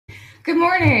Good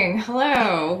morning.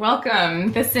 Hello.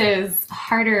 Welcome. This is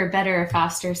Harder, Better,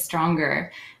 Faster,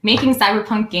 Stronger, making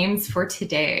cyberpunk games for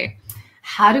today.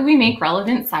 How do we make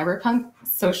relevant cyberpunk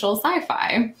social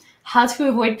sci-fi? How to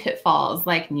avoid pitfalls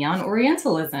like neon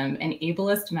orientalism and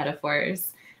ableist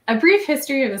metaphors, a brief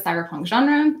history of the cyberpunk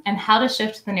genre, and how to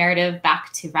shift the narrative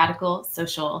back to radical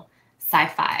social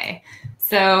sci-fi.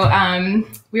 So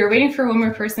we were waiting for one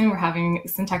more person. We're having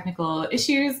some technical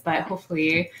issues, but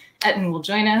hopefully Etten will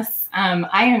join us.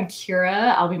 I am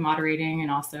Kira. I'll be moderating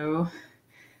and also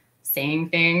saying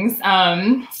things.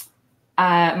 I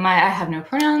have no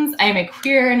pronouns. I am a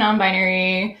queer,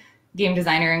 non-binary game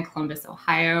designer in Columbus,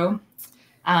 Ohio.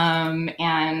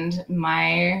 And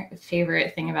my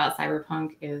favorite thing about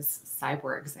cyberpunk is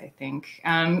cyborgs, I think.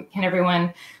 Can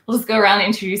everyone, we'll just go around and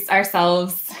introduce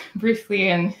ourselves briefly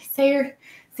and say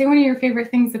one of your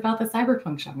favorite things about the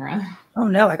cyberpunk genre. Oh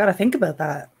no, I gotta think about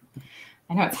that.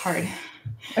 I know it's hard.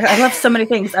 I love so many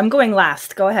things. I'm going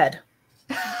last. Go ahead.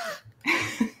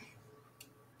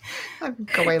 I'm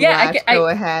going last. Go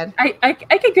ahead. I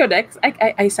can go next.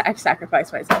 I've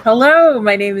sacrificed myself. Hello,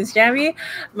 my name is Jammi.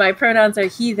 My pronouns are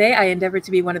he, they. I endeavor to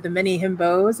be one of the many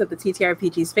himbos of the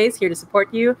TTRPG space, here to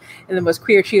support you in the most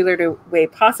queer cheerleader way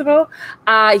possible.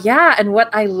 And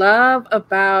what I love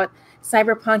about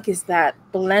cyberpunk is that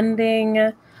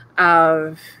blending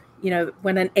of,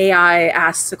 when an AI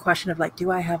asks a question of like,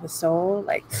 do I have a soul?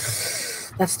 Like,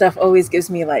 that stuff always gives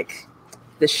me like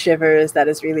the shivers. That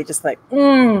is really just like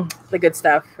the good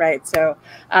stuff, right? So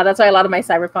that's why a lot of my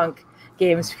cyberpunk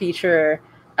games feature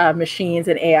machines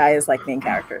and AI as like main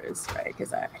characters, right?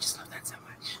 Because I just love that so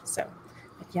much. So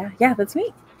yeah, that's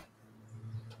me.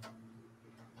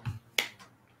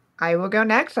 I will go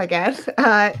next, I guess.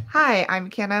 Hi, I'm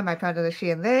Kenna. My pronouns are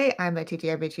she and they. I'm a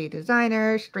TTRPG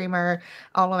designer, streamer,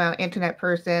 all-around internet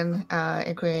person,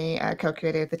 including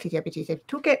co-creator of the TTRPG Safety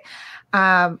Toolkit.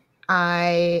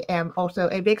 I am also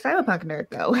a big cyberpunk nerd,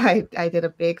 though. I did a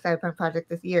big cyberpunk project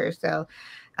this year, so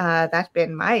that's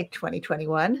been my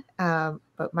 2021.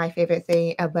 But my favorite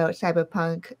thing about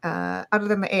cyberpunk, other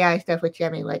than the AI stuff, which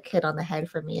Jammi hit on the head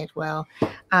for me as well,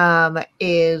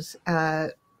 is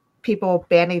people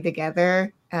banding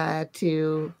together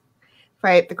to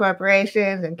fight the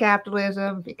corporations and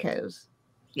capitalism, because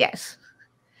yes,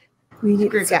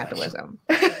 screw capitalism.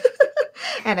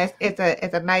 And it's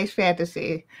a nice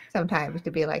fantasy sometimes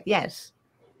to be like, yes,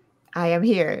 I am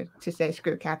here to say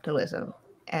screw capitalism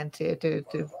and to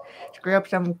screw up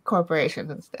some corporations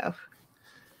and stuff.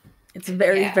 It's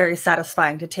very, very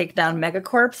satisfying to take down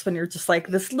megacorps when you're just like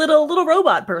this little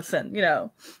robot person,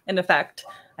 in effect.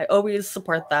 I always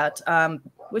support that,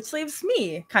 which leaves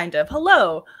me kind of.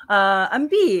 Hello, I'm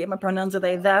B. My pronouns are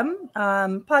they, them.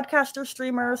 Podcaster,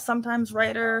 streamer, sometimes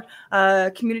writer,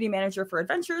 community manager for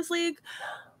Adventurers League.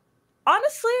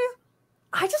 Honestly,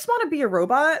 I just want to be a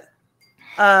robot.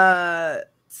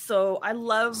 So I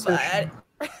love that.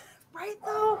 Right,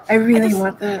 though? I really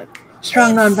want that.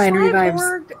 Strong non-binary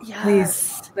vibes. Yes.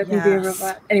 Please, let me be a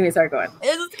robot. Anyway, sorry, go on.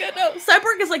 It's good. No,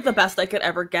 cyborg is like the best I could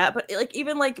ever get, but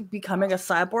even becoming a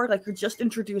cyborg, you're just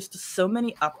introduced to so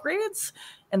many upgrades,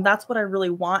 and that's what I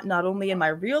really want, not only in my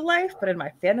real life, but in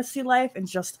my fantasy life, and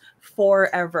just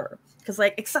forever. Because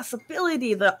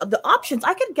accessibility, the options,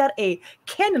 I could get a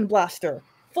cannon blaster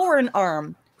for an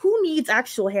arm. Who needs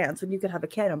actual hands when you could have a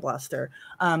cannon blaster?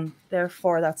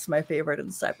 Therefore, that's my favorite in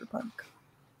cyberpunk.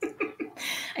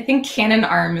 I think cannon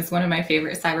arm is one of my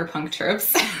favorite cyberpunk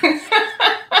tropes.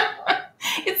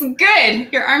 It's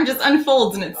good. Your arm just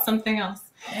unfolds and it's something else.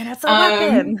 And it's a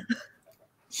weapon.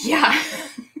 Yeah.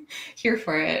 Here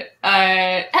for it.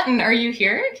 Etten, are you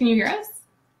here? Can you hear us?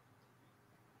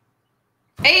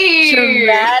 Hey!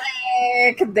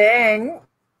 Dramatic. Dang.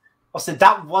 Also,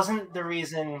 that wasn't the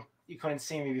reason you couldn't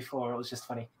see me before. It was just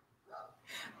funny.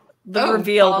 The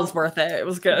reveal was worth it. It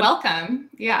was good. Welcome.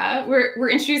 Yeah,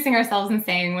 we're introducing ourselves and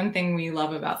saying one thing we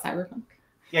love about cyberpunk.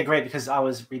 Yeah, great, because I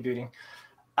was rebooting.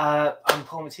 I'm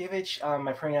Paul Matijevich.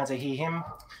 My pronouns are he, him.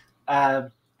 I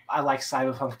like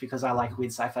cyberpunk because I like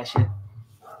weird sci-fi shit.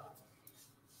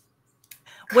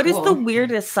 What is the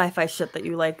weirdest sci-fi shit that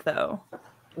you like, though?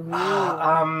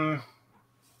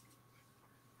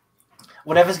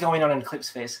 Whatever's going on in Eclipse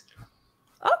Space.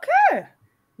 Okay.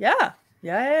 Yeah.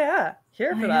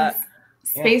 Here for that.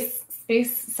 Space,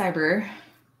 cyberspace.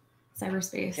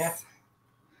 Yeah.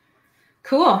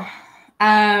 Cool.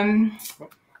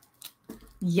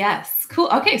 Yes. Cool.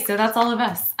 Okay, so that's all of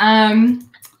us.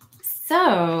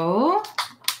 So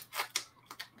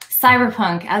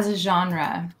cyberpunk as a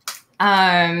genre.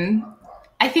 I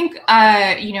think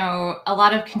a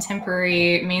lot of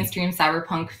contemporary mainstream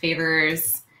cyberpunk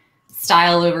favors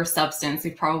style over substance.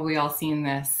 We've probably all seen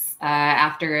this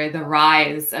after the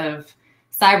rise of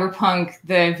Cyberpunk,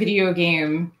 the video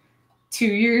game, 1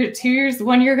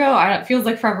 year ago. It feels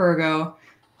like forever ago.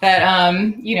 That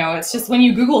it's just when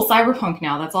you Google Cyberpunk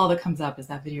now, that's all that comes up is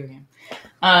that video game.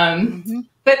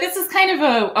 But this is kind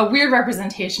of a weird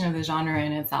representation of the genre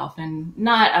in itself, and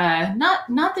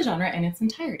not the genre in its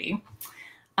entirety.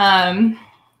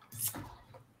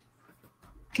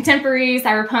 Contemporary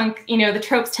cyberpunk, the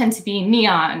tropes tend to be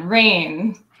neon,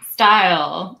 rain,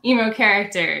 style, emo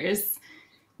characters,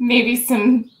 maybe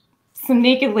some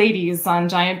naked ladies on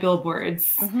giant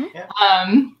billboards.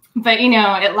 But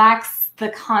it lacks the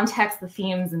context, the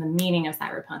themes, and the meaning of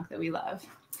cyberpunk that we love.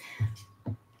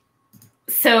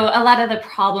 So a lot of the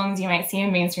problems you might see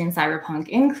in mainstream cyberpunk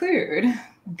include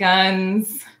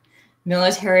guns,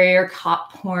 military or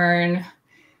cop porn,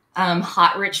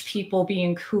 hot rich people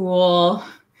being cool,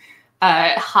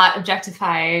 hot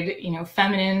objectified,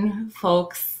 feminine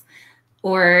folks,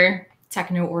 or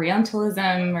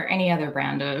techno-orientalism, or any other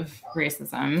brand of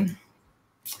racism.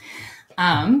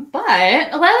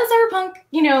 But a lot of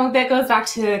cyberpunk, that goes back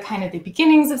to kind of the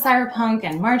beginnings of cyberpunk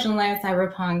and marginalized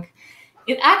cyberpunk.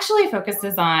 It actually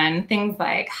focuses on things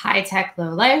like high-tech,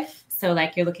 low-life. So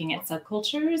like you're looking at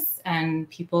subcultures and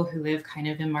people who live kind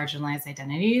of in marginalized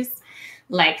identities,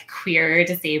 like queer,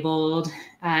 disabled,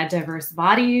 diverse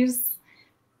bodies,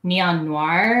 neon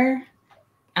noir.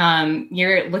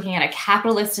 You're looking at a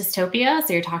capitalist dystopia.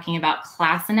 So you're talking about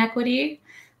class inequity.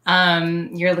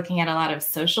 You're looking at a lot of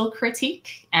social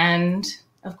critique and,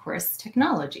 of course,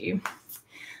 technology.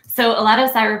 So a lot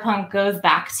of cyberpunk goes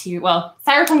back to,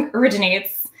 cyberpunk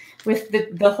originates with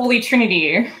the holy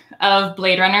trinity of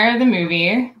Blade Runner, the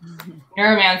movie,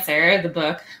 Neuromancer, the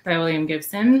book by William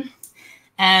Gibson,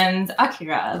 and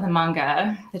Akira, the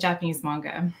manga, the Japanese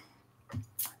manga.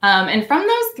 And from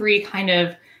those three kind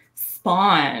of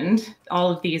spawned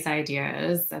all of these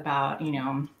ideas about,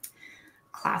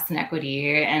 class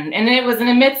inequity. And it was in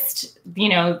amidst,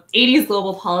 80s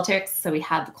global politics. So we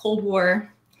had the Cold War.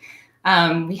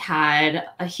 We had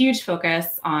a huge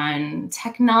focus on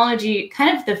technology,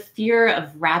 kind of the fear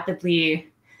of rapidly,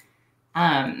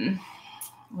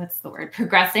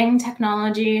 progressing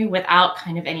technology without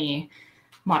kind of any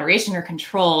moderation or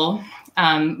control,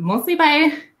 mostly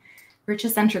by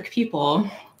richer-centric people.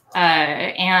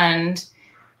 And,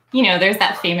 there's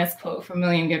that famous quote from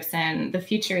William Gibson, "The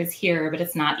future is here, but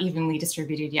it's not evenly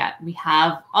distributed yet. We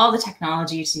have all the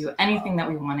technology to do anything that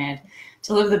we wanted,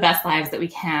 to live the best lives that we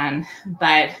can,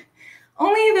 but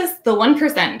only the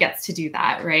 1% gets to do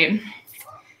that," right?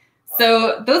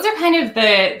 So those are kind of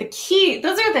the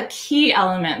key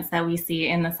elements that we see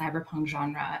in the cyberpunk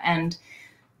genre. And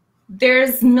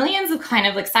there's millions of kind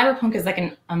of cyberpunk is like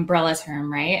an umbrella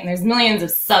term, right? And there's millions of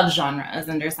subgenres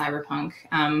under cyberpunk,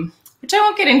 which I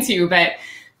won't get into, but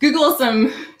Google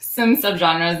some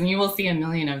subgenres and you will see a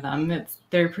million of them.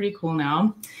 They're pretty cool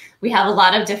now. We have a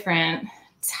lot of different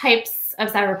types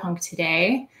of cyberpunk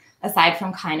today, aside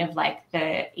from kind of like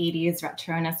the 80s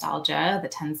retro nostalgia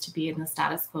that tends to be in the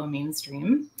status quo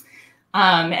mainstream.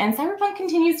 And cyberpunk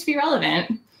continues to be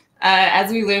relevant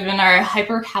as we live in our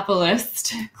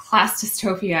hyper-capitalist class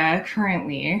dystopia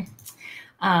currently.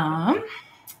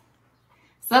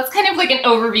 So that's kind of like an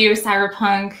overview of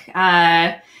cyberpunk.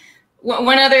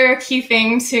 One other key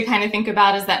thing to kind of think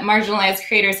about is that marginalized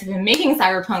creators have been making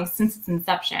cyberpunk since its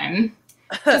inception.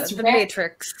 The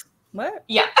Matrix. What?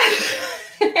 Yeah.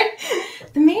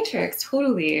 The Matrix,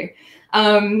 totally.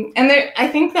 And I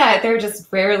think that they're just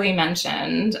rarely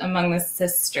mentioned among the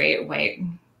cis straight white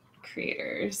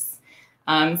creators.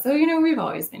 So, we've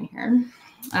always been here.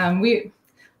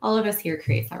 All of us here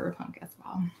create cyberpunk as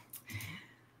well.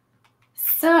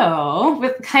 So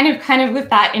with kind of with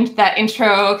that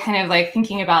intro, kind of like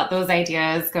thinking about those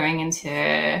ideas going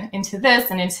into this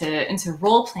and into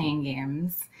role-playing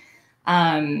games,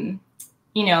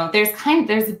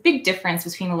 there's a big difference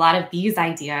between a lot of these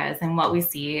ideas and what we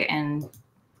see in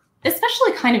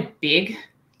especially kind of big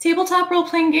tabletop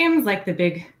role-playing games, like the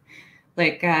big,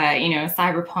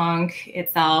 Cyberpunk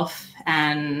itself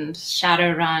and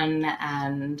Shadowrun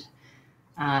and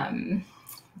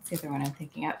what's the other one I'm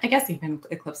thinking of? I guess even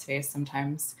Eclipse Phase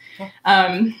sometimes.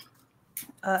 Cyberpunk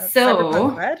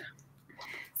Red?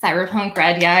 Cyberpunk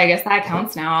Red, yeah, I guess that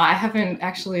counts now. I haven't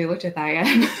actually looked at that yet.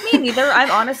 Me neither.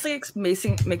 I'm honestly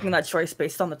making that choice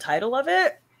based on the title of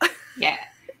it. Yeah.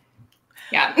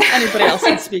 Yeah. Anybody else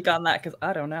can speak on that because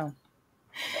I don't know.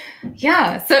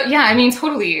 Yeah. So yeah, I mean,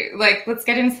 totally. Let's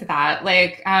get into that.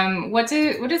 What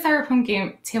do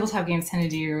Cyberpunk tabletop games tend to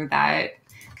do that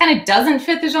kind of doesn't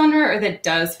fit the genre or that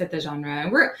does fit the genre.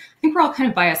 And I think we're all kind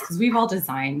of biased because we've all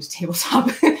designed tabletop,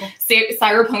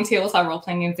 cyberpunk tabletop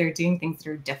role-playing games. They're doing things that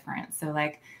are different. So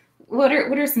like, what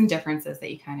are some differences that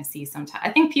you kind of see sometimes?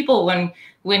 I think people, when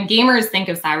gamers think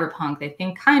of cyberpunk, they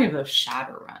think kind of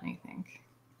Shadowrun, I think.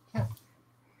 Yeah.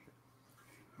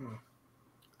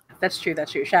 That's true.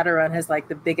 Shadowrun has like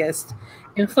the biggest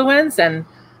influence. And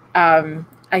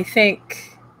I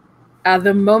think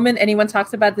the moment anyone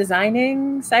talks about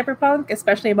designing cyberpunk,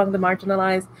 especially among the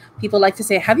marginalized, people like to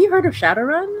say, have you heard of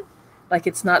Shadowrun? Like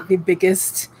it's not the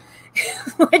biggest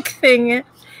like thing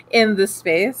in the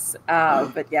space.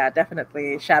 But yeah,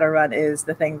 definitely Shadowrun is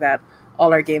the thing that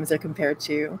all our games are compared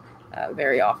to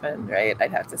very often, right?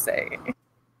 I'd have to say.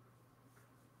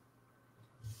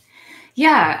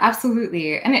 Yeah,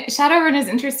 absolutely. And Shadowrun is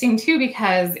interesting too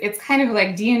because it's kind of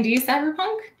like D&D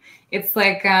cyberpunk. It's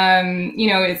like,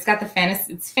 it's got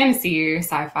it's fantasy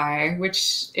sci-fi,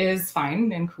 which is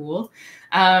fine and cool.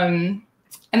 And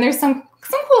there's some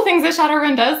cool things that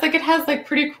Shadowrun does. Like it has like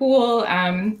pretty cool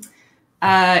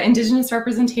indigenous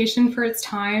representation for its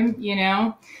time,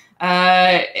 It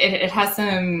has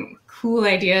some cool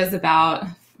ideas about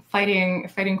fighting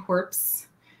corpse.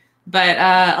 But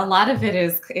a lot of it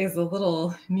is a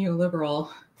little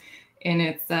neoliberal in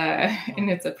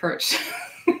its approach.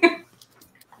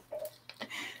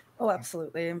 Oh,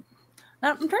 absolutely.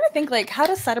 Now, I'm trying to think, like, how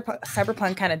does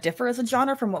cyberpunk kind of differ as a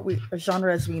genre from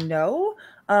genre as we know?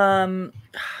 I'm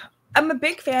a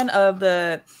big fan of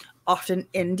the often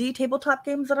indie tabletop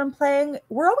games that I'm playing.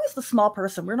 We're always the small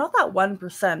person. We're not that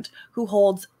 1% who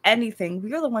holds anything.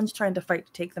 We are the ones trying to fight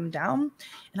to take them down.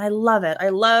 And I love it. I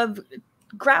love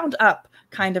ground up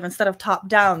kind of instead of top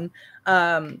down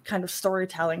kind of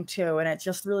storytelling too. And it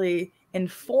just really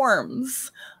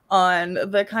informs on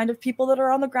the kind of people that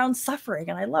are on the ground suffering.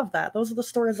 And I love that. Those are the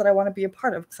stories that I want to be a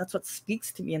part of because that's what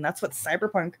speaks to me. And that's what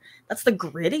cyberpunk, that's the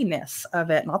grittiness of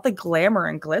it, not the glamour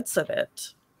and glitz of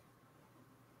it.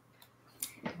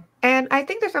 And I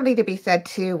think there's something to be said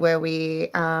too, where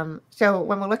so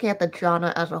when we're looking at the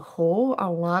genre as a whole, a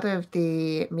lot of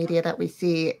the media that we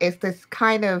see is this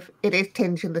kind of, it is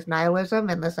tinged in this nihilism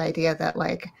and this idea that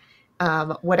like,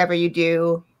 whatever you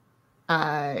do,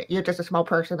 you're just a small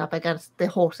person up against the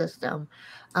whole system.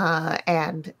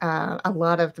 And a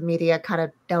lot of the media kind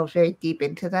of delves very deep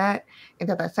into that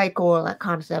cycle, that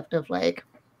concept of like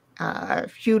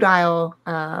feudal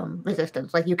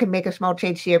resistance. Like you can make a small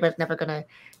change here, but it's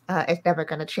never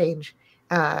gonna change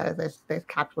this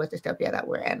capitalist dystopia that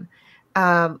we're in.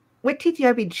 With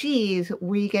TTRPGs,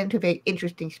 we get into a very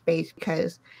interesting space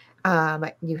because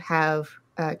you have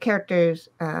characters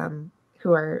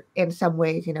who are in some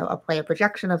ways, a player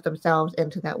projection of themselves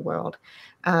into that world.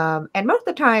 And most of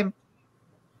the time,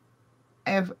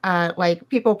 if like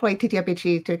people play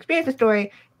TTRPGs to experience the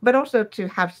story, but also to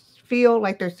feel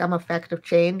like there's some effect of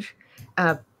change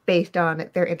based on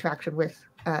their interaction with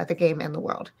the game and the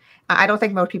world. I don't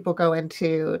think most people go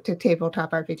into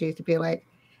tabletop RPGs to be like,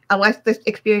 unless this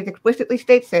experience explicitly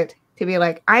states it, to be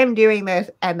like, I am doing this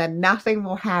and then nothing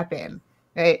will happen,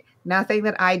 right? Nothing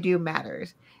that I do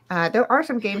matters. There are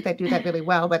some games that do that really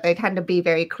well, but they tend to be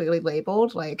very clearly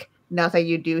labeled, like nothing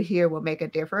you do here will make a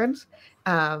difference.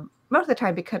 Most of the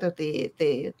time because of the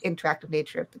interactive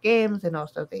nature of the games and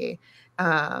also the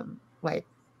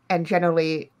and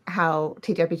generally how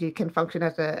TTRPG can function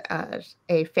as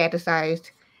a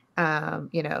fantasized,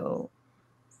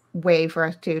 way for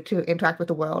us to interact with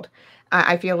the world.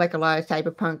 I feel like a lot of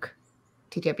cyberpunk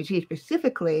TTRPG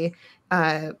specifically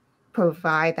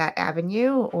provide that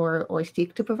avenue or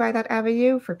seek to provide that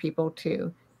avenue for people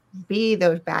to be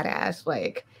those badass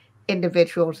like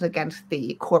individuals against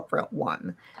the corporate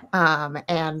one,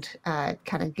 and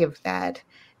kind of give that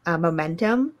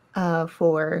momentum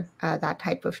for that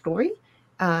type of story.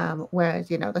 Whereas,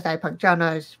 the cyberpunk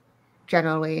genre is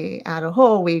generally, as a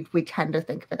whole, we tend to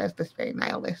think of it as this very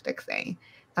nihilistic thing,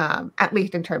 at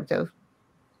least in terms of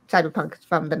cyberpunk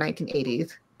from the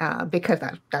 1980s, because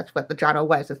that's what the genre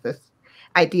was, is this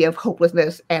idea of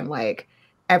hopelessness and like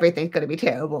everything's going to be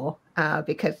terrible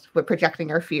because we're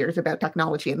projecting our fears about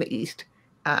technology in the East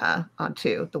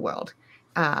onto the world.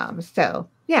 So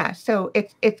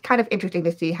it's kind of interesting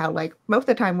to see how like most of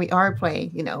the time we are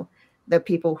playing, the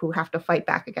people who have to fight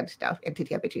back against stuff in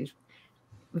TTRPGs.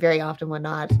 Very often we're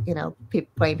not,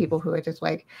 playing people who are just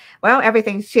like, well,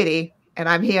 everything's shitty and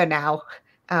I'm here now,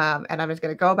 and I'm just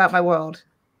going to go about my world.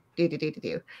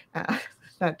 It's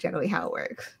not generally how it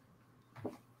works.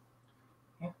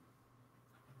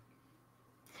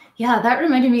 Yeah, that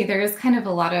reminded me. There is kind of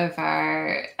a lot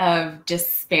of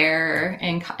despair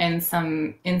in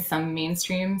some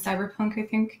mainstream cyberpunk, I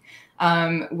think,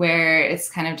 where it's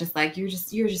kind of just like you're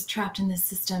just trapped in this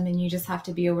system and you just have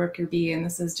to be a worker bee and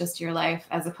this is just your life,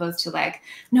 as opposed to like,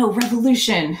 no,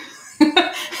 revolution.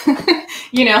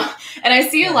 You know, and I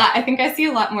see a lot. I think I see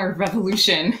a lot more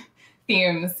revolution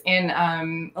themes in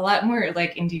a lot more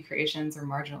like indie creations or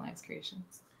marginalized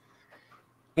creations.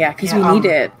 Yeah, because we need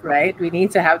it, right? We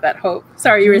need to have that hope.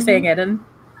 Sorry, you were saying, Eden?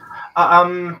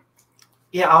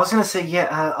 Yeah, I was gonna say,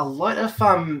 a lot of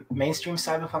mainstream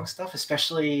cyberpunk stuff,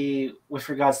 especially with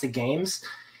regards to games,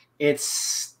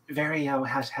 it's very how do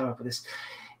I put this?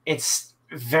 It's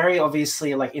very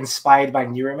obviously like inspired by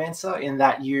Neuromancer in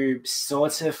that you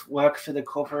sort of work for the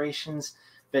corporations,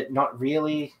 but not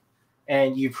really.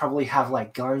 And you probably have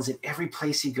like guns, and every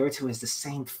place you go to is the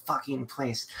same fucking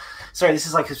place. Sorry, this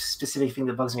is like a specific thing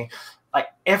that bugs me. Like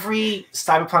every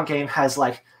cyberpunk game has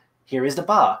like, here is the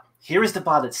bar. Here is the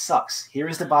bar that sucks. Here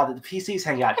is the bar that the PCs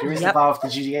hang out. Here is the bar with the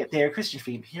Judeo-Christian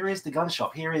theme. Here is the gun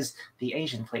shop. Here is the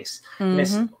Asian place.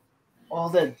 There's all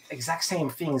the exact same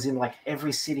things in like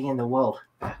every city in the world.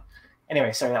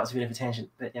 Anyway, sorry, that was a bit of a tangent,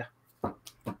 but yeah. No,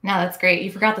 that's great.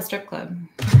 You forgot the strip club.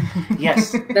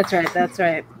 Yes. That's right. That's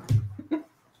right.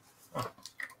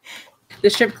 The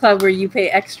strip club where you pay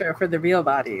extra for the real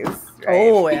bodies. Right?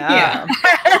 Oh, yeah.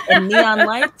 And neon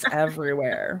lights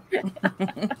everywhere.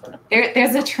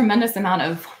 There's a tremendous amount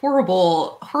of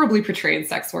horribly portrayed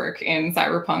sex work in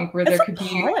Cyberpunk where there could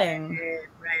appalling.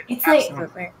 be... It's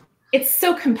like... It's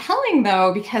so compelling,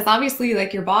 though, because obviously,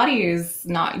 like, your body is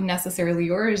not necessarily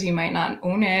yours. You might not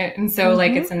own it. And so,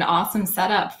 like, it's an awesome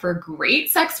setup for great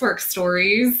sex work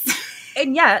stories.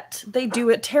 And yet they do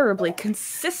it terribly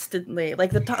consistently.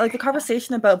 Like the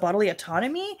conversation about bodily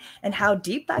autonomy and how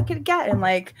deep that could get, and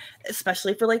like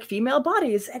especially for like female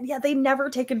bodies, and yeah, they never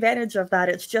take advantage of that.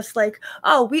 It's just like,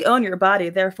 oh, we own your body,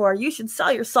 therefore you should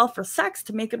sell yourself for sex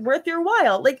to make it worth your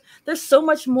while. Like there's so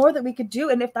much more that we could do,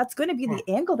 and if that's going to be the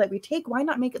angle that we take, why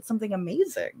not make it something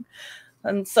amazing?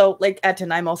 And so, like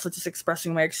Etten, I'm also just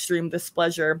expressing my extreme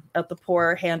displeasure at the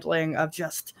poor handling of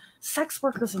just sex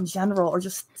workers in general, or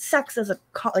just sex as a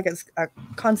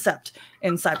concept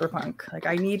in cyberpunk. Like,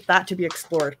 I need that to be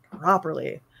explored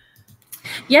properly.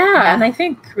 Yeah, and I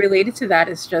think related to that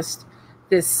is just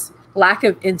this lack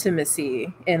of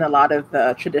intimacy in a lot of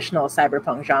the traditional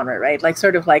cyberpunk genre, right? Like,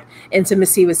 sort of like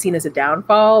intimacy was seen as a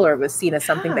downfall, or was seen as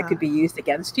something that could be used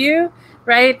against you,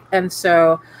 right? And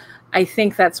so I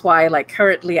think that's why, like,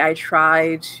 currently I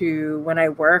try to, when I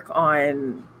work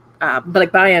on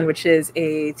BALIKBAYAN, which is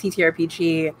a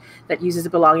TTRPG that uses a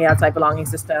belonging outside belonging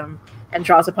system and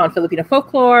draws upon Filipino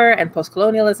folklore and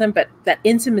post-colonialism, but that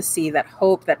intimacy, that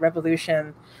hope, that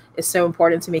revolution is so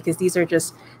important to me, because these are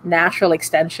just natural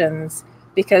extensions.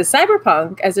 Because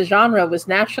cyberpunk as a genre was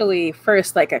naturally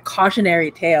first like a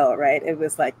cautionary tale, right? It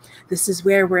was like, this is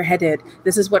where we're headed,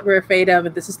 this is what we're afraid of,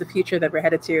 and this is the future that we're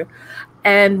headed to.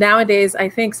 And nowadays, I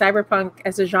think cyberpunk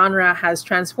as a genre has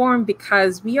transformed,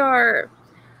 because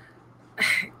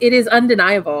it is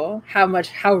undeniable how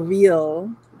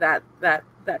real that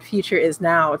future is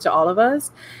now to all of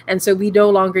us. And so we no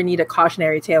longer need a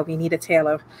cautionary tale. We need a tale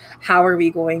of how are we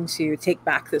going to take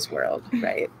back this world,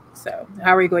 right? So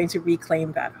how are we going to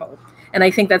reclaim that hope? And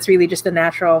I think that's really just a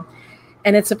natural,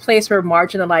 and it's a place where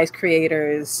marginalized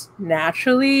creators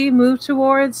naturally move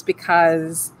towards,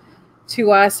 because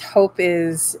to us, hope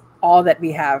is all that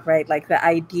we have, right? Like the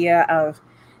idea of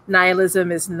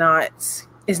nihilism is not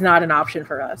an option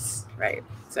for us, right?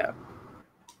 So.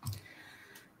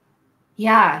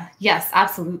 Yeah, yes,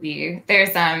 absolutely.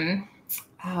 There's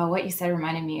what you said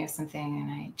reminded me of something and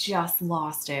I just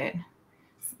lost it.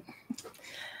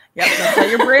 Yep, that's how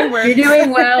your brain works. You're doing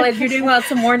well. If you're doing well this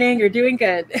morning, you're doing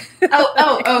good.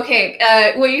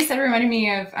 Okay. What you said reminded me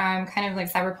of kind of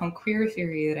like cyberpunk queer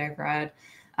theory that I've read.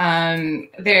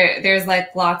 There's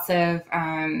like lots of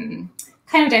kind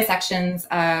of dissections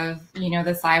of,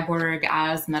 the cyborg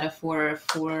as metaphor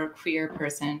for queer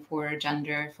person, for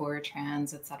gender, for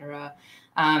trans, etc.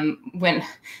 When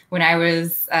I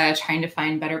was trying to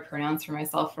find better pronouns for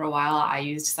myself for a while, I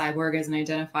used cyborg as an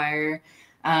identifier.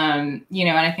 And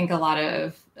I think a lot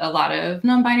of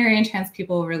non-binary and trans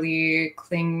people really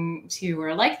cling to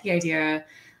or like the idea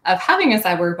of having a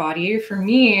cyborg body. For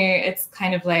me, it's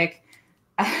kind of like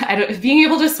being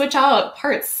able to switch out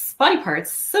body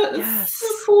parts. So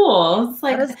cool. It's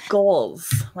like, that is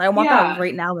goals. I want that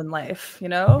right now in life.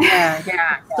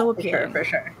 Yeah. So appealing for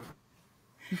sure.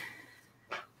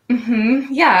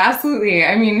 Mm-hmm. Yeah, absolutely.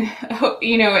 I mean,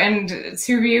 and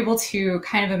to be able to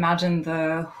kind of imagine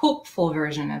the hopeful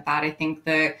version of that, I think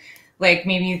that like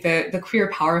maybe the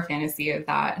queer power fantasy of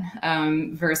that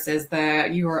versus the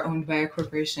you are owned by a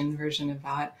corporation version of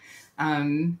that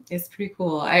is pretty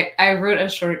cool. I wrote a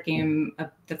short game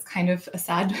that's kind of a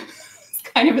sad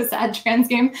trans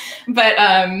game, but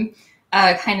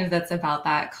kind of that's about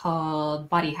that, called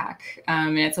Body Hack.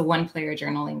 And it's a one-player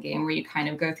journaling game where you kind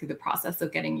of go through the process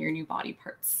of getting your new body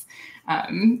parts.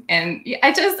 And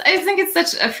I think it's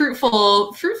such a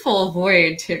fruitful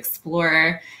void to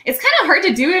explore. It's kind of hard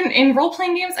to do in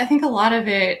role-playing games. I think a lot of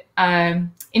it,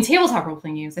 in tabletop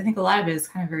role-playing games, I think a lot of it is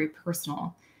kind of very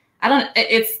personal.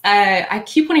 I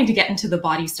keep wanting to get into the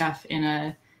body stuff in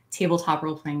a tabletop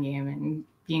role-playing game and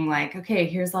being like, okay,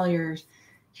 here's all your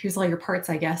parts,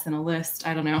 I guess, in a list.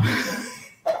 I don't know.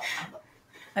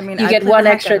 I mean, you get one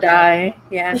extra die.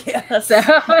 Yeah. Yes. So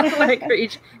like for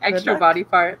each extra body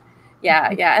part.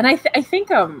 Yeah. And I think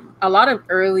a lot of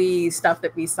early stuff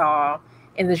that we saw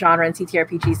in the genre and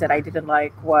TTRPGs that I didn't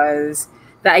like was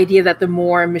the idea that the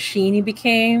more machine you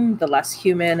became, the less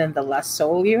human and the less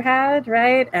soul you had,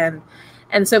 right? And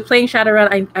so playing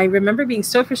Shadowrun, I remember being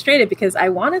so frustrated because I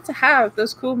wanted to have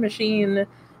those cool machine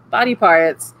body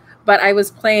parts, but I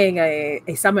was playing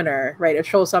a summoner, right? A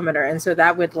troll summoner. And so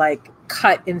that would like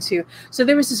cut into, so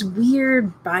there was this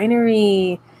weird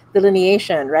binary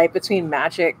delineation, right? Between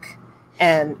magic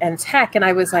and tech. And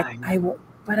I was like,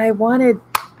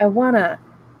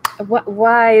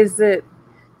 why is it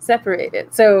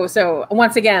separated? So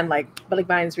once again, like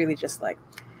BALIKBAYAN is really just like,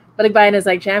 BALIKBAYAN is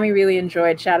like, Jammi really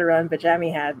enjoyed Shadowrun, but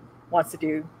Jammi wants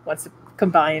to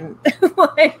combine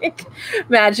like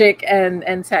magic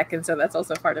and tech, and so that's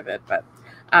also part of it. But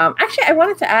actually, I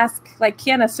wanted to ask, like,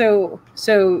 Kiana,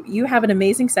 so you have an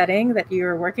amazing setting that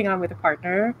you're working on with a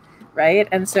partner, right?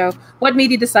 And so, what made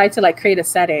you decide to like create a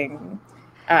setting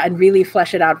and really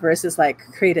flesh it out versus like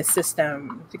create a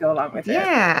system to go along with it?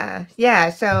 Yeah.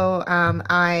 So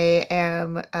I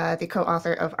am the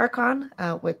co-author of Archon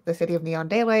with the City of Neon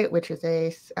Daylight, which is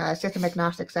a system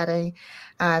agnostic setting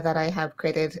that I have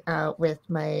created with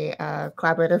my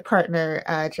collaborative partner,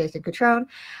 Jason Cutrone.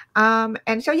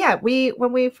 And so, yeah,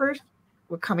 when we first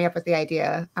were coming up with the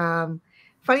idea,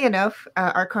 funny enough,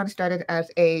 Archon started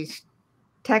as a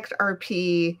text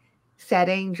RP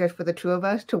setting just for the two of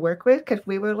us to work with, because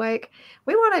we were like,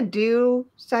 we want to do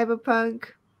cyberpunk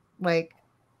like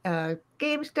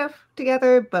game stuff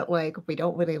together, but like we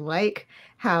don't really like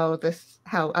how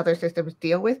other systems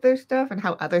deal with their stuff, and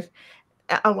how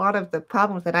a lot of the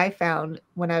problems that I found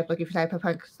when I was looking for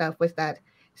cyberpunk stuff was that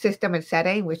system and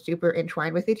setting was super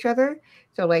entwined with each other.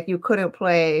 So like you couldn't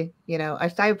play a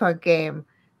cyberpunk game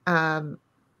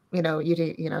using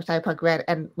Cyberpunk Red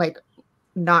and like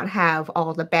not have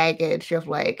all the baggage of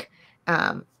like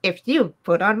if you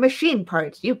put on machine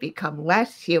parts you become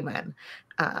less human.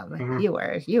 You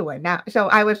are now. So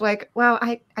I was like, well,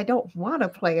 I don't want to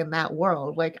play in that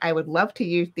world. Like I would love to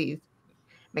use these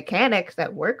mechanics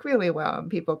that work really well and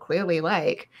people clearly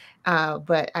like,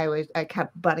 but I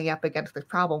kept butting up against this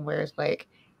problem where it's like,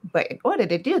 but in order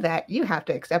to do that you have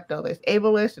to accept all this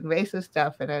ableist and racist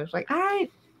stuff, and I was like, all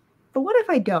right, but what if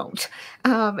I don't?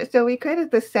 So we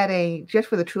created this setting just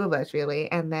for the two of us,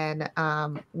 really. And then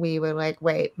we were like,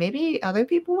 wait, maybe other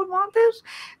people would want this.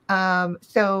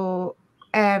 So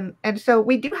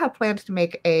we do have plans to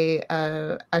make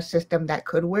a system that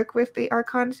could work with the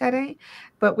Archon setting,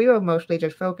 but we were mostly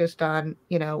just focused on,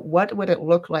 what would it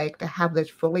look like to have this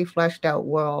fully fleshed out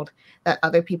world that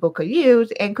other people could use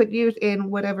in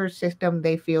whatever system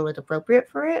they feel is appropriate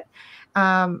for it.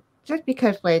 Just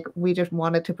because like we just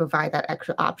wanted to provide that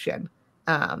extra option.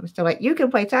 So like you can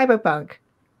play Cyberpunk,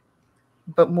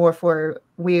 but more for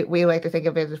we like to think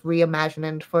of it as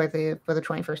reimagining for the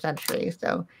 21st century.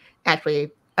 So actually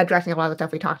addressing a lot of the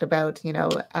stuff we talked about,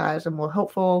 as a more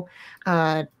hopeful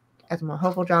genre,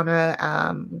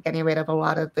 getting rid of a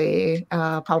lot of the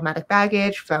problematic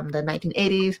baggage from the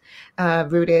 1980s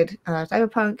rooted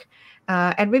cyberpunk.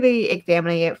 And really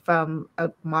examining it from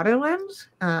a modern lens,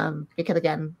 because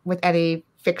again, with any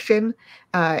fiction,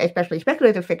 especially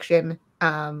speculative fiction,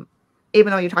 even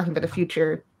though you're talking about the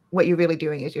future, what you're really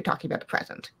doing is you're talking about the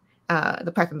present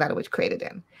that it was created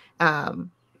in.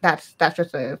 That's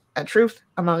just a truth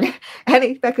among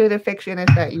any speculative fiction,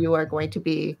 is that you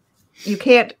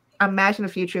can't imagine a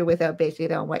future without basing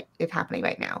it on what is happening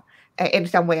right now in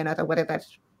some way or another, whether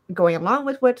that's going along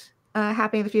with what's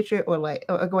happening in the future, or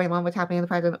going along with what's happening in the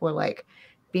present, or like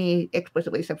be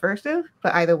explicitly subversive,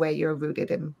 but either way you're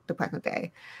rooted in the present day.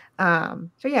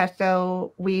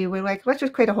 So we were like, let's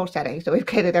just create a whole setting. So we've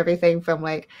created everything from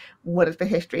like, what is the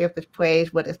history of this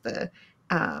place, what are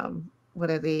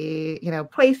the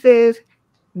places,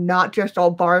 not just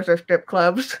all bars or strip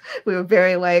clubs. We were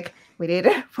very like, We need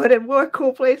to put in more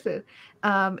cool places.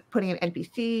 Putting in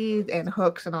NPCs and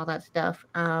hooks and all that stuff.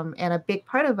 And a big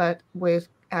part of it was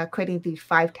creating these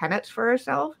 5 tenets for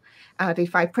ourselves, these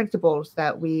 5 principles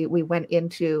that we went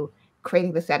into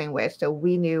creating the setting with. So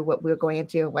we knew what we were going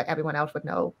into and what everyone else would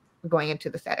know going into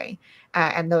the setting.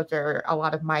 And those are a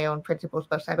lot of my own principles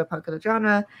about cyberpunk as a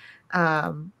genre.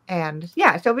 And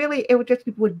yeah, so really it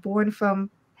was born from,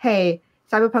 hey,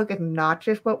 cyberpunk is not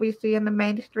just what we see in the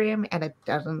mainstream, and it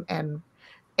doesn't, and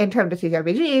in terms of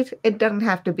CRPGs, it doesn't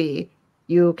have to be,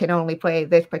 you can only play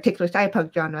this particular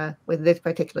cyberpunk genre with this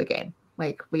particular game.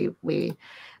 Like we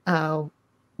found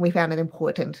it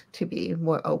important to be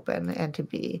more open and to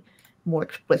be more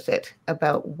explicit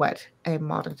about what a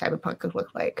modern cyberpunk could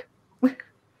look like.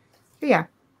 So yeah.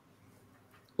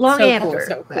 Long So answer. cool,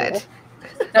 so cool. But...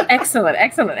 No,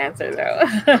 excellent answer though.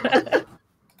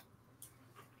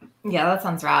 Yeah, that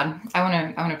sounds rad. I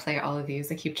wanna play all of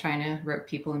these. I keep trying to rope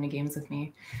people into games with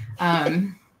me.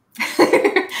 Etten,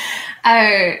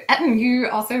 you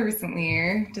also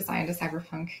recently designed a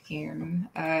cyberpunk game.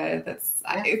 I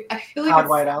feel like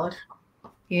Hard-Wired Island.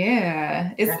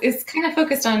 Yeah, it's kind of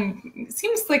focused on, it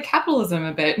seems like capitalism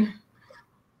a bit.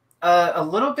 A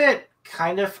little bit,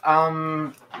 kind of.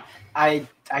 It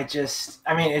was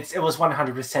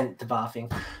 100% the bar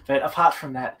thing, but apart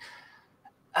from that,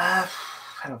 I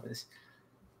don't know this.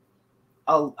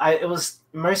 It was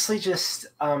mostly just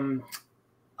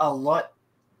a lot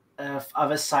of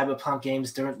other cyberpunk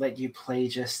games don't let you play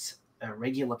just a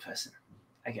regular person,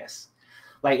 I guess.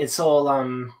 Like it's all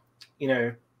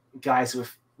guys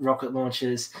with rocket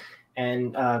launchers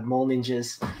and mole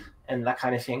ninjas and that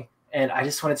kind of thing. And I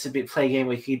just wanted to play a game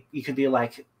where you could be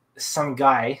like some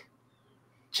guy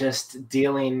just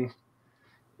dealing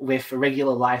with a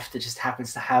regular life that just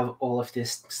happens to have all of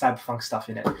this cyberpunk stuff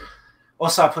in it.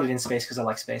 Also, I put it in space because I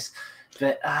like space.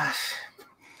 But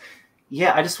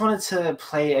yeah, I just wanted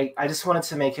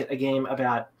to make it a game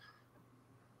about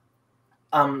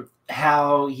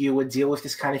how you would deal with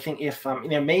this kind of thing. If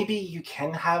maybe you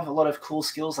can have a lot of cool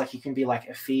skills, like you can be like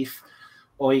a thief,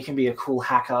 or you can be a cool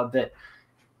hacker, but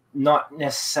not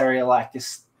necessarily like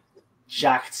this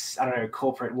jacked, I don't know,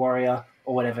 corporate warrior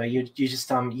or whatever. You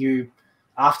just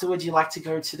afterwards you like to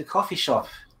go to the coffee shop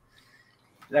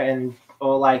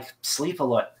or like sleep a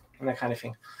lot and that kind of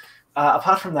thing.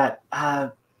 Apart from that,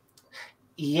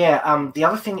 the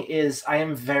other thing is I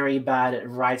am very bad at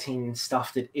writing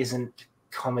stuff that isn't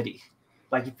comedy.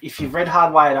 Like if you've read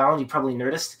Hard-Wired Island, you probably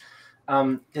noticed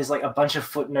there's like a bunch of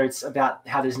footnotes about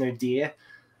how there's no deer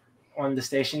on the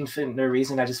station for no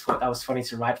reason. I just thought that was funny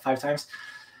to write 5 times.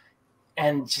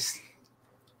 And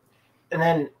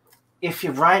then if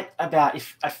you write about,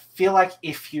 I feel like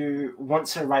if you want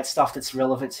to write stuff that's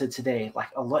relevant to today, like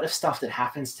a lot of stuff that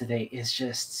happens today is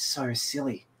just so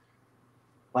silly.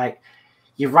 Like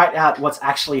you write out what's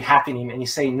actually happening and you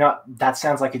say, no, that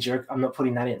sounds like a joke, I'm not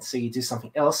putting that in. So you do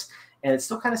something else and it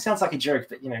still kind of sounds like a joke,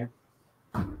 but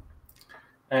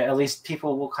at least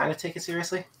people will kind of take it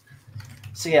seriously.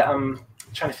 So yeah, I'm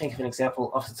trying to think of an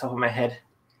example off the top of my head.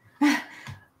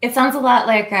 It sounds a lot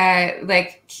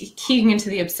like keying into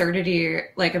the absurdity,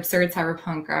 like absurd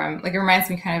cyberpunk. Like it reminds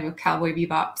me kind of Cowboy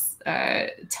Bebop's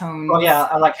tone. Oh yeah,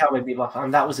 I like Cowboy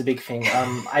Bebop. That was a big thing.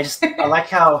 I like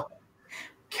how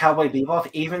Cowboy Bebop,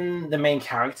 even the main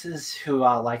characters who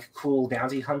are like cool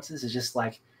bounty hunters, are just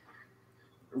like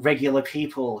regular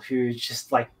people who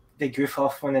just like they goof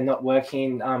off when they're not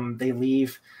working. They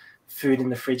leave food in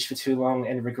the fridge for too long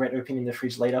and regret opening the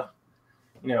fridge later.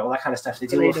 All that kind of stuff. They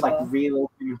deal with like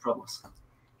real human problems.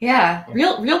 Yeah,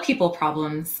 real people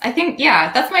problems. I think,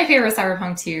 that's my favorite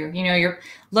cyberpunk too. Your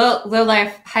low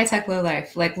life, high tech low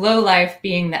life, like low life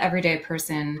being the everyday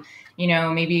person.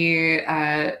 Maybe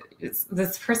it's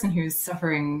this person who's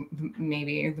suffering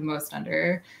maybe the most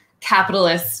under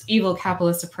evil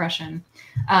capitalist oppression.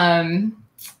 And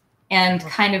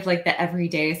kind of like the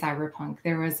everyday cyberpunk.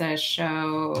 There was a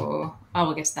show,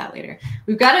 we'll get to that later.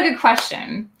 We've got a good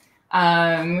question,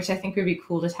 which I think would be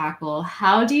cool to tackle.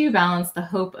 How do you balance the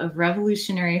hope of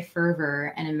revolutionary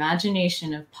fervor and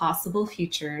imagination of possible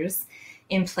futures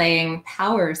in playing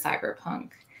power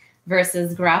cyberpunk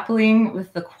versus grappling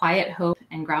with the quiet hope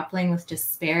and grappling with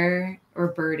despair or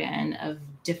burden of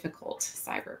difficult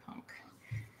cyberpunk?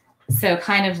 So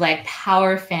kind of like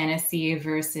power fantasy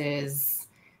versus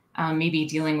maybe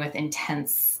dealing with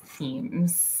intense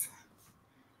themes.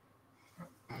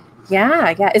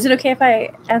 Yeah. Is it okay if I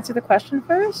answer the question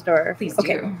first, or please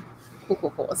okay. do?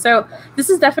 Cool. So this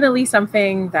is definitely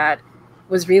something that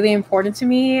was really important to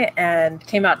me and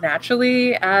came out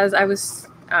naturally as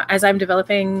I'm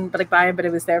developing BALIKBAYAN, but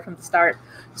it was there from the start.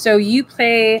 So you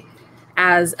play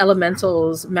as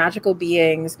elementals, magical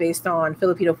beings based on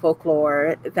Filipino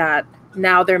folklore, that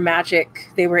now their magic,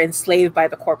 they were enslaved by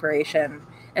the corporation.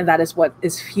 And that is what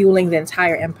is fueling the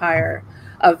entire empire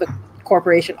of the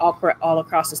corporation all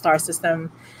across the star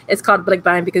system. It's called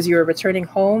BALIKBAYAN because you're returning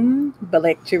home,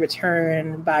 Balik to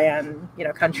return, Bayan,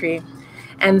 country.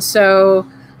 And so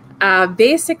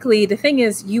basically, the thing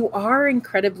is, you are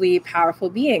incredibly powerful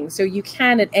beings. So you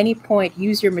can at any point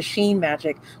use your machine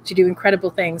magic to do incredible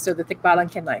things. So the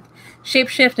Tikbalan can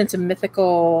shapeshift into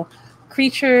mythical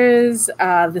creatures.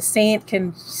 The saint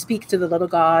can speak to the little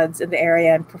gods in the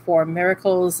area and perform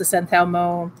miracles. The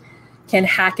Sentelmo can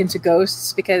hack into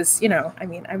ghosts because,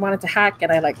 I wanted to hack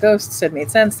and I like ghosts. So it made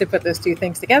sense to put those two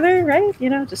things together, right?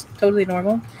 Just totally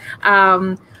normal.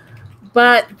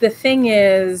 But the thing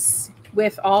is,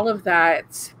 with all of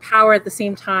that power at the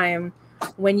same time,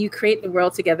 when you create the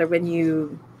world together, when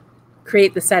you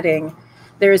create the setting,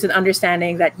 there is an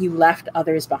understanding that you left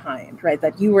others behind, right?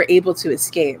 That you were able to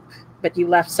escape, but you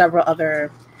left several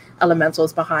other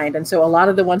elementals behind. And so a lot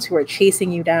of the ones who are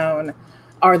chasing you down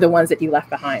are the ones that you left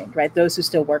behind, right? Those who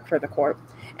still work for the corp.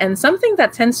 And something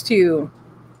that tends to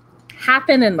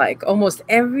happen in almost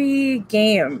every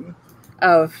game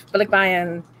of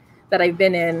BALIKBAYAN that I've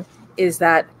been in is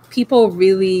that people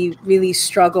really, really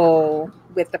struggle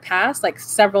with the past.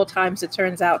 Several times it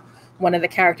turns out one of the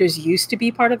characters used to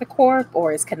be part of the corp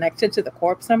or is connected to the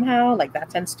corp somehow.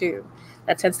 That tends to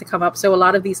come up. So a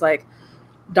lot of these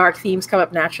dark themes come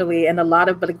up naturally, and a lot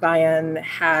of BALIKBAYAN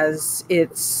has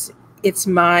it's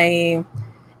my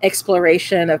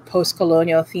exploration of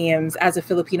post-colonial themes as a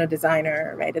Filipino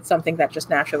designer, right? It's something that just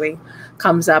naturally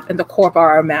comes up, and the corp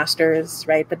are our masters,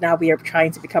 right? But now we are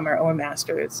trying to become our own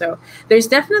masters. So there's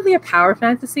definitely a power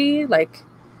fantasy,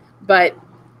 but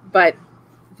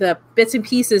the bits and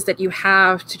pieces that you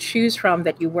have to choose from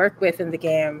that you work with in the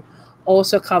game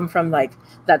also come from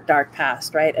that dark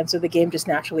past, right? And so the game just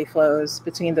naturally flows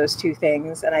between those two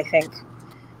things. And I think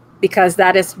because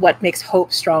that is what makes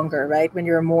hope stronger, right? When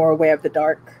you're more aware of the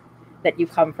dark that you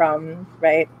come from,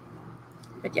 right?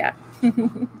 But yeah.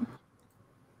 You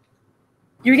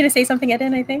were going to say something,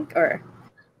 Eden, I think, or?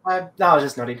 No, I was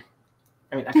just nodding.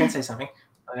 I can say something.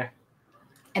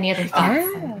 Any other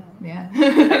thoughts?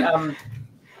 Yeah.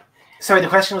 Sorry, the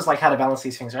question was how to balance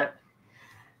these things, right?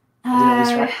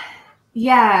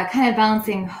 Yeah, kind of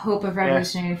balancing hope of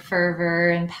revolutionary fervor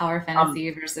and power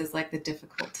fantasy versus the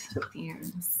difficult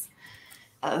themes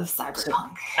of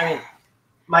cyberpunk. So,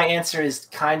 my answer is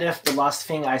kind of the last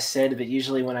thing I said, but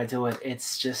usually when I do it,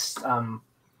 it's just a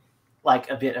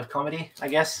bit of comedy, I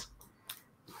guess.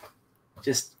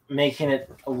 Just making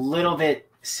it a little bit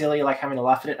silly, having to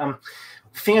laugh at it.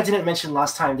 Thing I didn't mention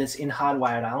last time that's in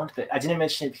Hardwired Island, but I didn't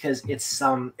mention it because it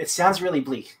sounds really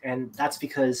bleak, and that's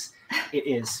because it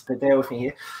is. But bear with me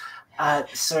here.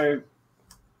 So,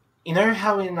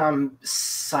 how in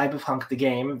Cyberpunk the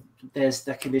game, there's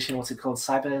the condition, what's it called,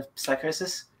 cyber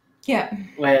psychosis? Yeah.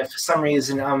 Where for some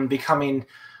reason becoming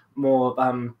more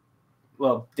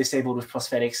disabled with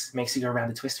prosthetics makes you go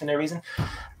around a twist for no reason.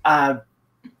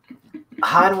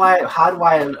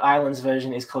 Hardwired Island's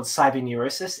version is called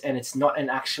cyberneurosis, and it's not an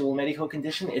actual medical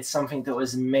condition. It's something that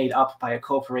was made up by a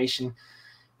corporation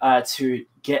to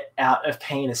get out of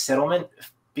paying a settlement,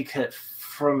 because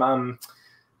from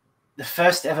the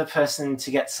first ever person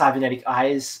to get cybernetic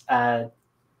eyes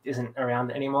isn't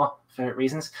around anymore for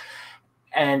reasons,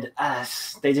 and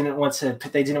they didn't want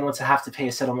to have to pay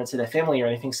a settlement to their family or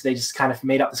anything, so they just kind of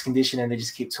made up this condition and they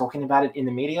just keep talking about it in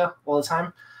the media all the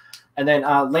time. And then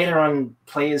later on,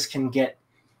 players can get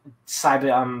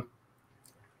cybernetics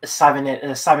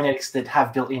that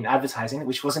have built-in advertising,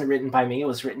 which wasn't written by me. It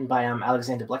was written by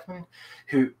Alexander Blackman,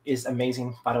 who is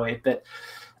amazing, by the way. But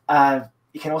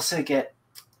you can also get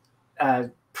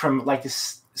from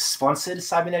this sponsored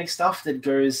cybernetic stuff that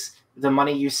goes, the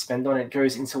money you spend on it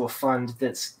goes into a fund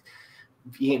that's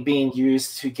being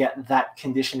used to get that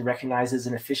condition recognized as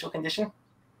an official condition.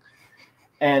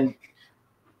 And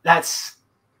that's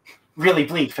really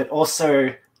bleak, but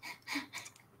also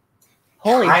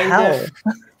holy hell.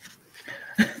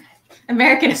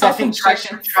 American health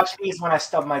insurance. Tragedy is when I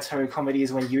stub my toe. Comedy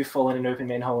is when you fall in an open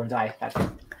manhole and die.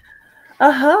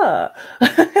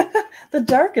 The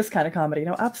darkest kind of comedy.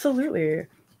 No, absolutely.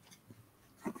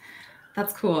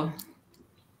 That's cool.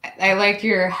 I like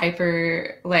your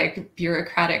hyper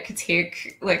bureaucratic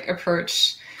take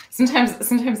approach.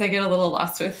 Sometimes I get a little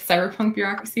lost with cyberpunk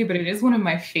bureaucracy, but it is one of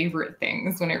my favorite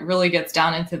things when it really gets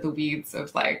down into the weeds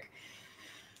of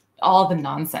all the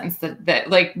nonsense that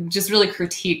just really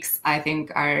critiques, I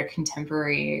think, our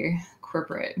contemporary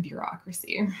corporate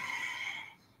bureaucracy.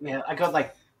 Yeah, I got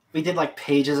we did like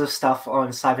pages of stuff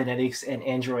on cybernetics and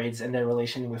androids and their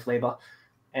relation with labor.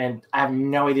 And I have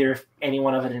no idea if any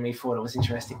one of it in me thought it was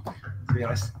interesting, to be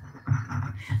honest.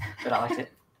 But I liked it.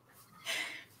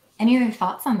 Any other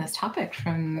thoughts on this topic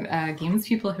from games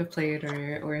people have played,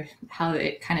 or how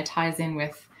it kind of ties in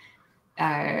with,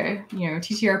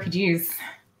 TTRPGs?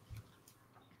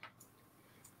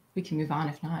 We can move on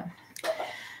if not.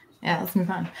 Yeah, let's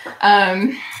move on.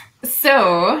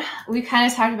 So we kind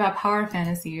of talked about power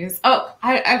fantasies. Oh,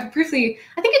 I briefly,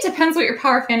 I think it depends what your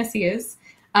power fantasy is.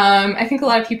 I think a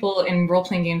lot of people in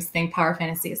role-playing games think power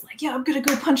fantasy is like, yeah, I'm going to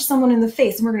go punch someone in the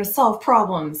face and we're going to solve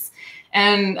problems.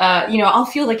 And, I'll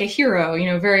feel like a hero,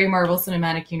 very Marvel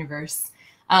Cinematic Universe,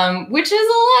 which is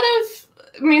a lot of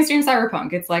mainstream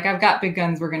cyberpunk. It's like, I've got big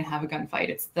guns, we're going to have a gunfight.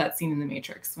 It's that scene in The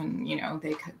Matrix when,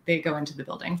 they go into the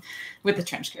building with the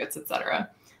trench coats, etc.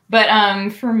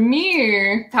 But for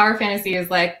me, power fantasy is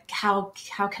like, how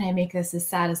can I make this as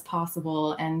sad as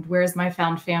possible? And where's my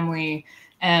found family?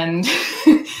 And,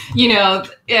 when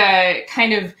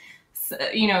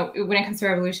it comes to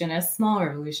revolution, a small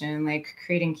revolution, like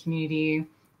creating community,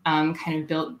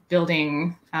 kind of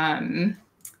building,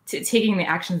 taking the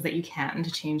actions that you can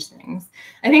to change things.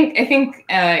 I think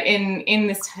in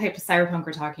this type of cyberpunk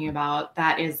we're talking about,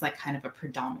 that is like kind of a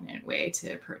predominant way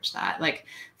to approach that, like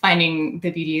finding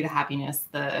the beauty, the happiness,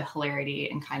 the hilarity,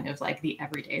 and kind of like the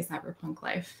everyday cyberpunk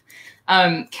life.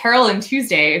 Carol and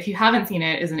Tuesday, if you haven't seen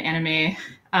it, is an anime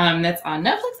that's on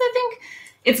Netflix, I think.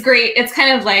 It's great. It's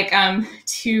kind of like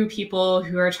two people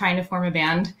who are trying to form a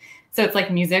band. So it's like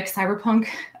music, cyberpunk,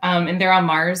 and they're on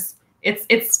Mars.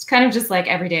 It's kind of just like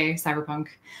everyday cyberpunk,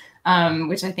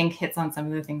 which I think hits on some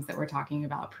of the things that we're talking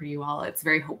about pretty well. It's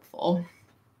very hopeful.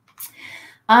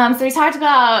 So we talked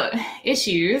about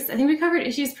issues. I think we covered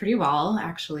issues pretty well,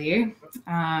 actually.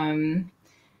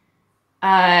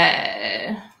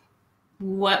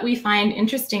 What we find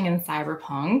interesting in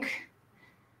cyberpunk.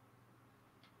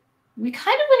 We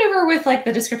kind of went over with like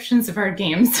the descriptions of our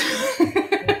games. Is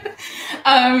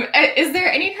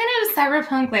there any kind of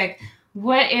cyberpunk, like,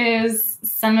 what is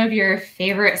some of your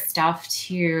favorite stuff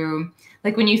to,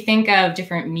 like, when you think of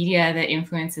different media that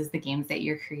influences the games that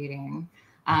you're creating,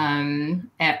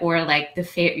 or like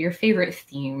your favorite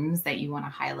themes that you want to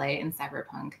highlight in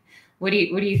cyberpunk? What do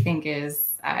you think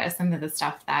is some of the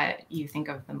stuff that you think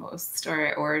of the most,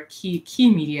 or key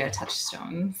media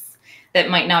touchstones that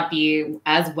might not be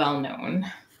as well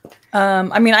known?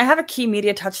 I have a key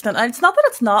media touchstone. It's not that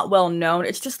it's not well known.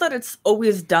 It's just that it's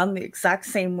always done the exact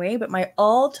same way. But my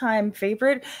all-time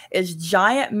favorite is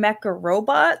giant mecha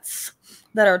robots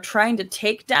that are trying to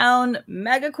take down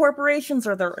mega corporations,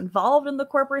 or they're involved in the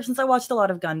corporations. I watched a lot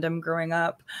of Gundam growing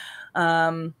up.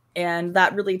 And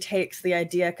that really takes the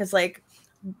idea, because like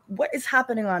what is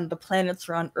happening on the planets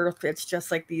around Earth, it's just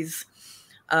like these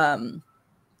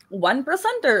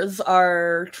 1%ers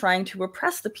are trying to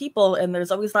oppress the people, and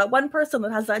there's always that one person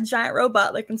that has that giant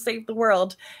robot that can save the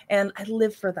world. And I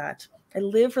live for that. I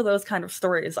live for those kind of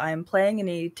stories. I am playing in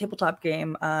a tabletop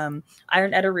game, Iron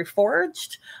Edda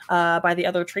Reforged, by the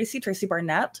other Tracy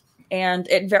Barnett. And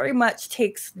it very much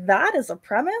takes that as a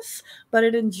premise, but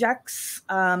it injects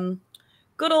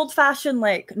good old-fashioned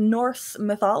like Norse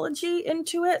mythology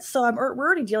into it. So we're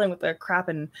already dealing with the crap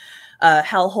and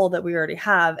hellhole that we already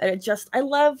have, and I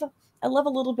love a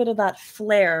little bit of that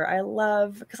flair. I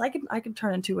love, because I can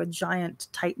turn into a giant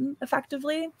titan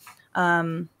effectively,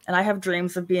 and I have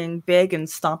dreams of being big and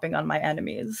stomping on my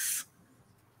enemies.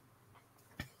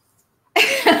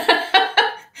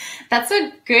 That's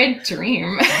a good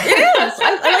dream. It is.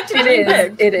 I like to dream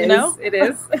big. It is. It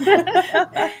is.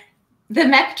 The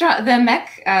mech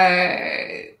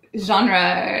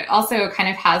genre also kind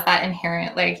of has that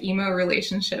inherent like emo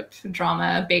relationship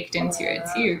drama baked into it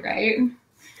too, right?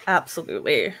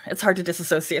 Absolutely. It's hard to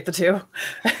disassociate the two.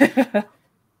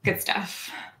 Good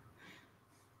stuff.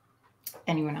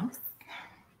 Anyone else?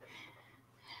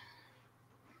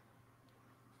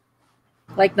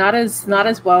 Like not as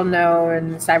well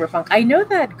known cyberpunk. I know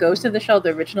that Ghost of the Shell, the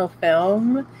original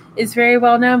film, is very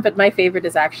well known, but my favorite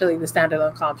is actually the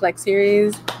standalone Complex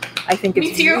series. I think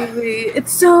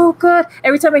it's so good.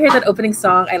 Every time I hear that opening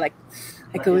song, I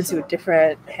go into a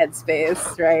different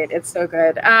headspace, right? It's so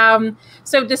good.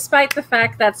 So despite the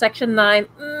fact that Section 9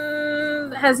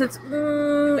 has its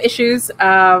issues,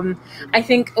 I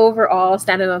think overall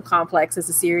Standalone Complex as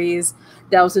a series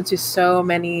delves into so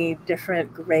many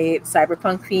different great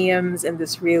cyberpunk themes in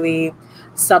this really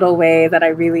subtle way that I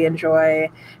really enjoy.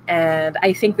 And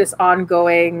I think this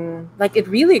ongoing, like, it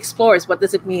really explores what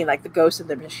does it mean, like the ghost of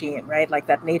the machine, right? Like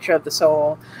that nature of the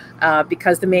soul,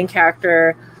 because the main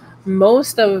character,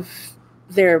 most of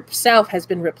their self has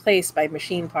been replaced by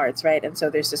machine parts, right? And so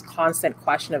there's this constant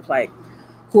question of like,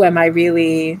 who am I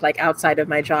really, like, outside of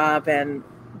my job, and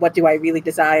what do I really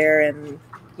desire? And,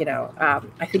 you know,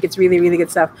 I think it's really, really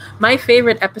good stuff. My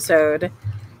favorite episode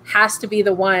has to be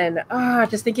the one,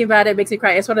 just thinking about it makes me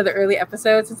cry. It's one of the early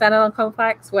episodes in Standalone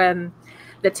Complex when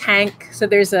the tank, so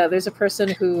there's a person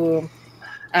who,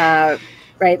 right,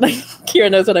 like Kira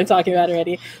knows what I'm talking about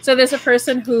already. So there's a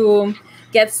person who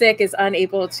gets sick, is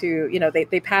unable to, you know,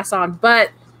 they pass on, but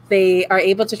they are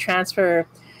able to transfer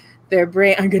their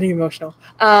brain, I'm getting emotional,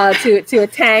 to a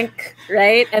tank,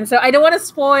 right? And so I don't want to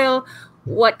spoil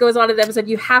what goes on in the episode.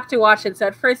 You have to watch it. So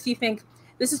at first you think,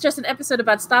 this is just an episode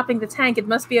about stopping the tank. It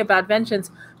must be about vengeance.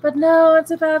 But no,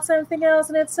 it's about something else,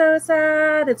 and it's so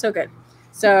sad. It's so good.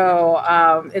 So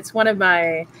it's one of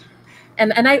my...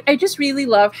 And I just really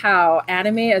love how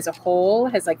anime as a whole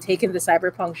has like taken the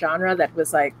cyberpunk genre that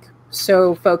was like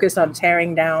so focused on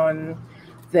tearing down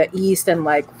the East and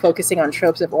like focusing on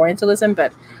tropes of Orientalism.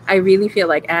 But I really feel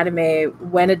like anime,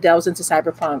 when it delves into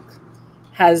cyberpunk,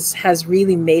 has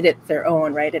really made it their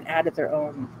own, right? And added their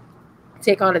own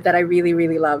take on it that I really,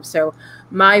 really love. So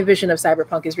my vision of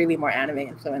cyberpunk is really more anime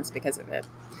influenced because of it.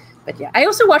 But yeah, I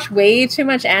also watch way too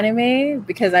much anime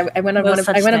because I went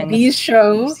on B's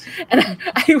show and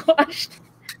I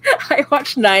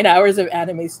watched 9 hours of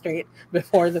anime straight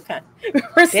before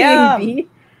seeing B.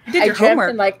 You did I your dreamt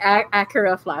homework. in like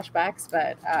Akira flashbacks,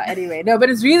 but anyway, no, but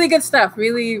it's really good stuff,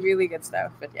 really, really good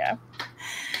stuff. But yeah.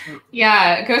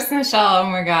 Yeah, Ghost in the Shell, oh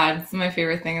my god, it's my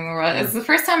favorite thing in the world. It's the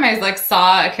first time I like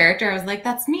saw a character, I was like,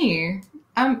 that's me.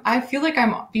 I feel like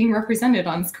I'm being represented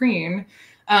on screen.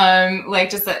 Like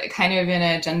just kind of in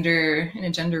a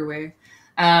gender way.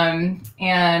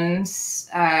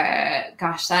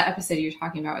 Gosh, that episode you're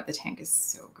talking about with the tank is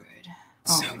so good.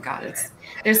 Oh my god,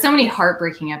 there's so many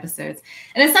heartbreaking episodes.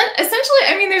 And it's essentially,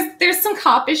 I mean, there's some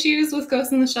cop issues with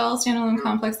Ghost in the Shell standalone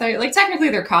complex. Like technically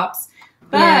they're cops,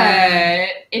 but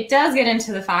it does get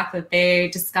into the fact that they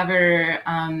discover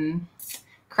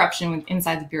corruption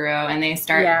inside the bureau, and they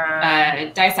start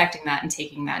dissecting that and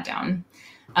taking that down.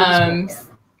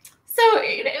 So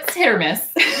it's hit or miss,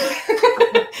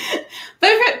 but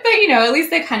you know, at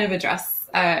least they kind of address.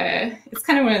 It's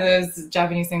kind of one of those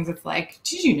Japanese things. It's like,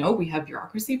 did you know we have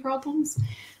bureaucracy problems?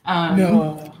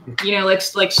 No, you know, like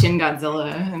Shin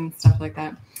Godzilla and stuff like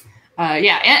that. And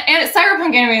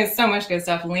Cyberpunk anime is so much good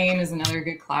stuff. Lane is another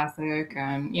good classic.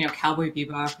 You know, Cowboy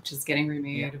Bebop, which is getting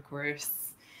remade, of course.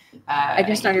 I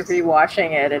just started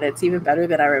rewatching it, and it's even better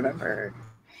than I remember.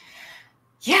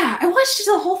 Yeah, I watched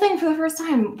the whole thing for the first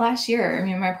time last year. I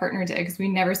mean, my partner did because we'd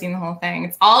never seen the whole thing.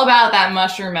 It's all about that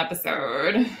mushroom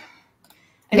episode.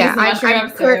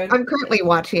 I'm currently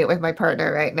watching it with my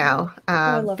partner right now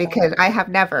because I have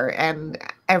never, and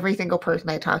every single person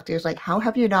I talk to is like, how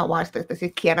have you not watched this? This is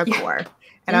Kiana Core.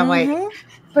 And I'm like,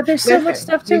 but there's so much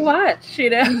stuff to watch, you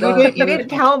know? You didn't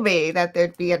tell me that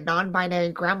there'd be a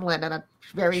non-binary gremlin and a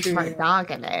very smart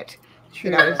dog in it. You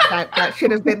know, that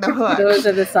should have been the hook. Those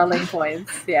are the selling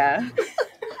points, yeah.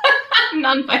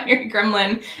 Non-binary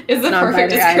gremlin is the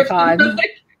perfect description.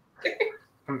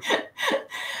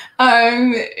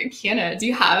 Kiana, do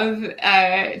you have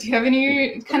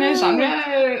any kind of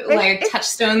genre like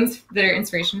touchstones that are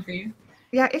inspiration for you?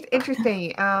 Yeah, it's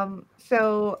interesting.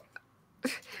 So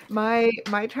my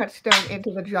touchstone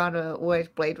into the genre was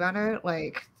Blade Runner,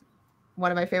 like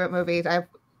one of my favorite movies.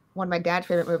 One of my dad's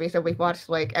favorite movies, so we've watched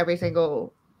like every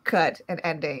single cut and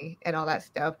ending and all that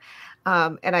stuff.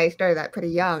 And I started that pretty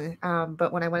young.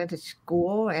 But when I went into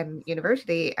school and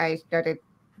university, I started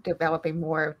developing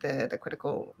more of the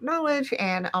critical knowledge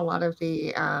and a lot of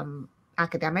the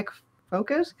academic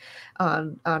focus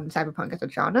on cyberpunk as a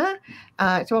genre.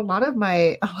 So a lot of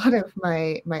my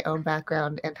own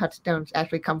background and touchstones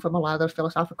actually come from a lot of those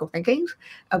philosophical thinkings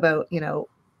about, you know,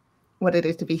 what it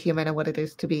is to be human and what it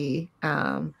is to be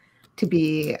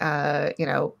you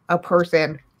know, a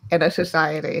person in a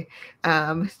society.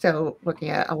 So looking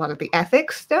at a lot of the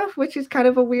ethics stuff, which is kind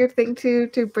of a weird thing to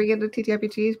bring into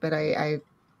TTRPGs, but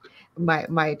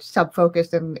my sub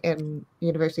focus in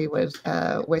university was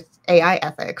with AI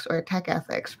ethics or tech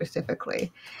ethics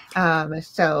specifically.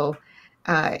 So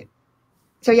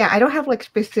yeah, I don't have like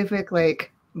specific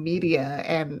like media,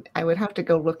 and I would have to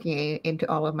go looking into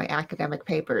all of my academic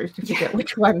papers to figure out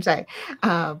which ones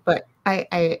but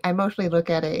I mostly look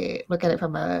at it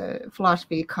from a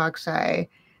philosophy, cog-sci,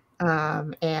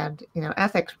 and, you know,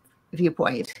 ethics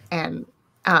viewpoint, and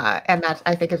that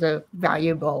I think is a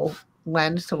valuable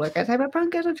lens to look at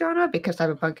cyberpunk as a genre, because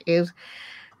cyberpunk is,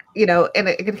 you know, in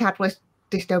a capitalist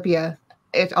dystopia,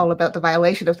 it's all about the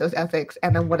violation of those ethics,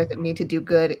 and then what does it mean to do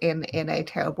good in a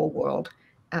terrible world.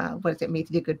 what does it mean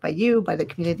to do good by you, by the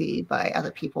community, by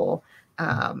other people,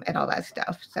 and all that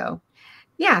stuff. So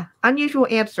yeah, unusual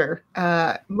answer,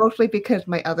 mostly because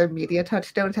my other media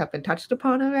touchstones have been touched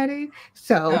upon already.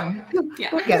 So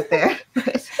we'll get there.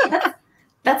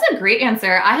 That's a great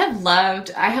answer. I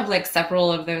have like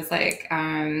several of those like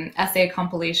essay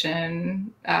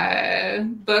compilation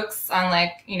books on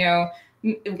like, you know,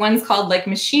 one's called like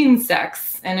Machine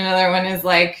Sex and another one is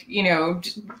like, you know,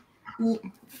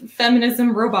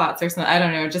 feminism robots or something. I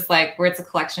don't know, just like where it's a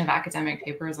collection of academic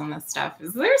papers on this stuff.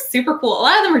 They're super cool. A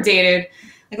lot of them are dated.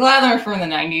 Like a lot of them are from the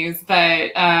 90s,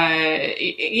 but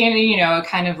you know,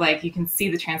 kind of like you can see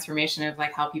the transformation of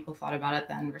like how people thought about it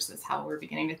then versus how we're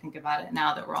beginning to think about it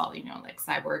now that we're all, you know, like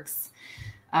cyborgs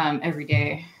every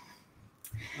day.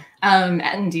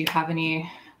 And do you have any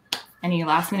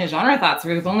last minute genre thoughts?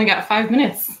 We've only got 5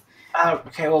 minutes.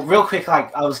 Okay, well, real quick,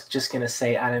 like I was just gonna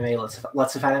say anime,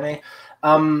 lots of anime.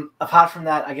 Apart from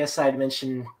that, I guess I'd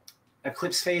mention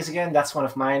Eclipse Phase again. That's one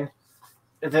of mine.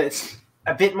 It's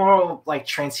a bit more like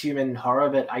transhuman horror,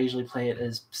 but I usually play it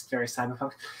as very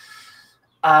cyberpunk.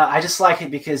 I just like it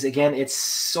because, again, it's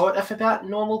sort of about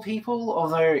normal people,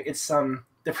 although it's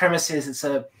the premise is it's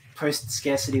a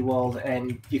post-scarcity world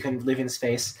and you can live in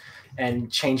space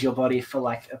and change your body for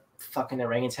like a fucking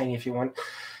orangutan if you want.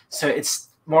 So it's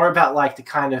more about like the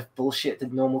kind of bullshit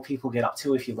that normal people get up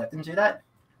to if you let them do that,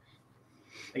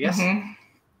 I guess.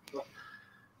 Mm-hmm.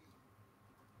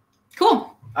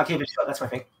 Cool. I'll keep it short. That's my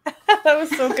thing. That was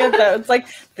so good, though. It's like,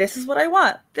 this is what I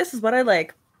want. This is what I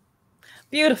like.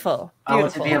 Beautiful. I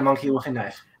want to be a monkey with a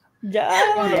knife.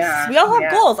 Yes. Yeah. We all have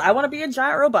goals. I want to be a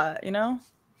giant robot, you know?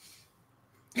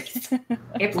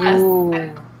 A plus.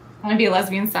 I want to be a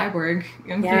lesbian cyborg.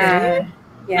 Yeah.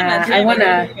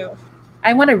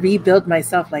 I want to rebuild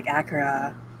myself like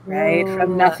Akira, right? Ooh.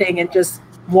 From nothing and just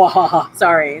wahaha.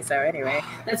 Sorry. So anyway,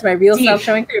 that's my real self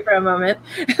showing through for a moment.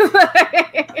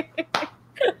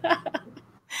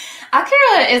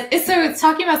 Akira is so it's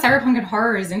talking about cyberpunk and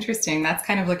horror is interesting. That's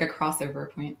kind of like a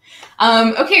crossover point.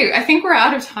 Okay, I think we're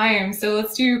out of time, so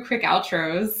let's do quick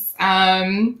outros.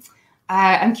 I'm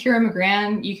Kira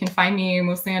McGran. You can find me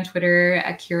mostly on Twitter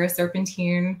at Kira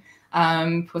Serpentine,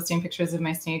 posting pictures of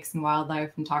my snakes and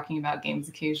wildlife and talking about games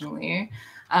occasionally.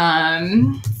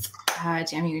 Jammi,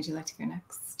 would you like to go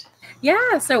next?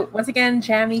 Yeah, so once again,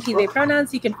 Jammi, he, they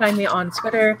pronouns. You can find me on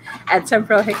Twitter at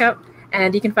temporalhiccup.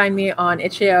 And you can find me on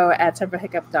itch.io at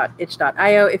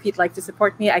temporalhiccup.itch.io. If you'd like to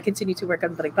support me, I continue to work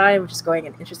on BALIKBAYAN, which is going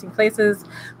in interesting places.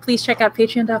 Please check out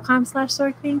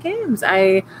patreon.com/swordqueengames.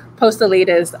 I post the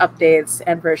latest updates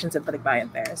and versions of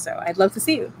BALIKBAYAN there, so I'd love to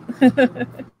see you.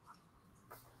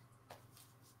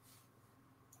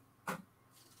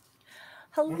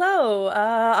 Hello,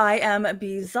 I am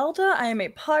B Zelda. I am a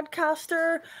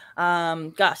podcaster.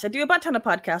 Gosh, I do a ton of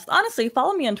podcasts. Honestly,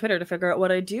 follow me on Twitter to figure out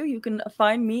what I do. You can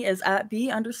find me as at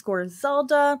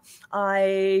B_Zelda.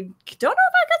 I don't know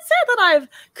if I could say that I've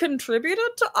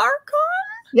contributed to Archon.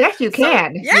 Yes, you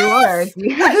can. Yes!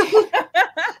 You are.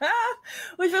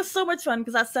 Which was so much fun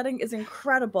because that setting is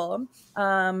incredible.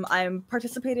 I'm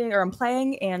participating or I'm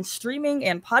playing and streaming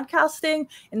and podcasting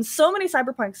in so many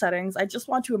cyberpunk settings. I just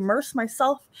want to immerse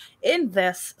myself in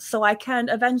this so I can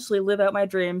eventually live out my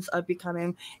dreams of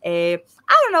becoming a,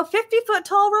 50-foot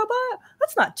tall robot.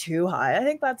 That's not too high. I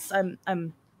think that's,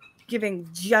 I'm giving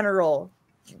general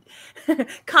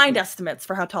kind estimates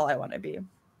for how tall I want to be.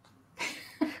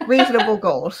 Reasonable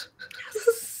goals.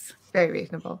 Very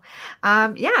reasonable.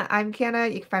 I'm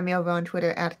Kiana. You can find me over on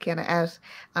Twitter at KianaS.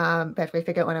 Best way to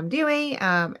figure out what I'm doing.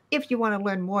 If you want to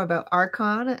learn more about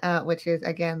Archon, which is,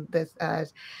 again, this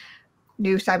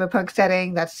new cyberpunk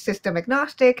setting that's system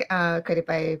agnostic, created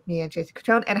by me and Jason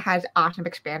Catron, and has awesome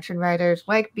expansion writers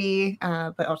like B,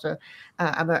 but also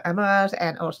Amaraz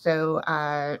and also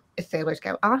Sailor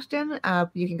Scout Austin.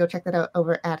 You can go check that out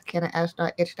over at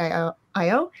kianas.itch.io.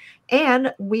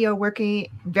 And we are working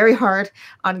very hard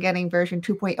on getting version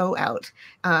 2.0 out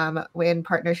in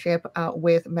partnership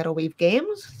with Metal Weave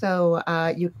Games. So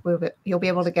you'll be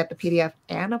able to get the PDF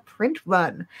and a print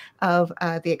run of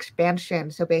the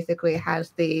expansion. So basically it has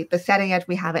the setting as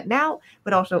we have it now,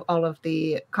 but also all of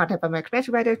the content from our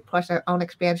expansion writers, plus our own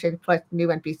expansion, plus new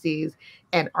NPCs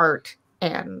and art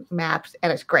and maps,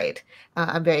 and it's great.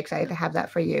 I'm very excited to have that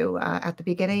for you at the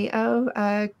beginning of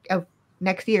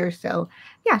next year. So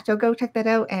so go check that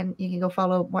out, and you can go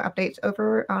follow more updates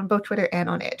over on both Twitter and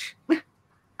on Itch.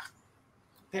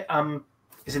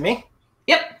 Is it me?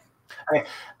 Yep. Okay.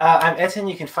 I'm Etten.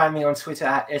 You can find me on Twitter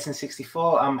at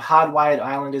Etten64. Hardwired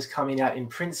Island is coming out in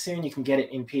print soon. You can get it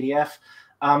in PDF.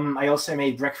 I also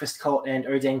made Breakfast Cult and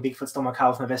Oh Dang Bigfoot Stole My Car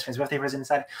with my best friend's birthday present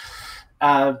inside.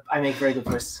 I make very good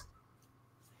posts.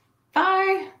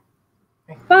 Bye.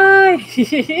 Bye.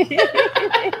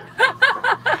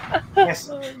 Yes.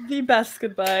 The best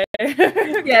goodbye.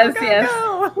 Yes, Go, yes.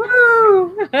 go.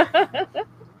 Woo!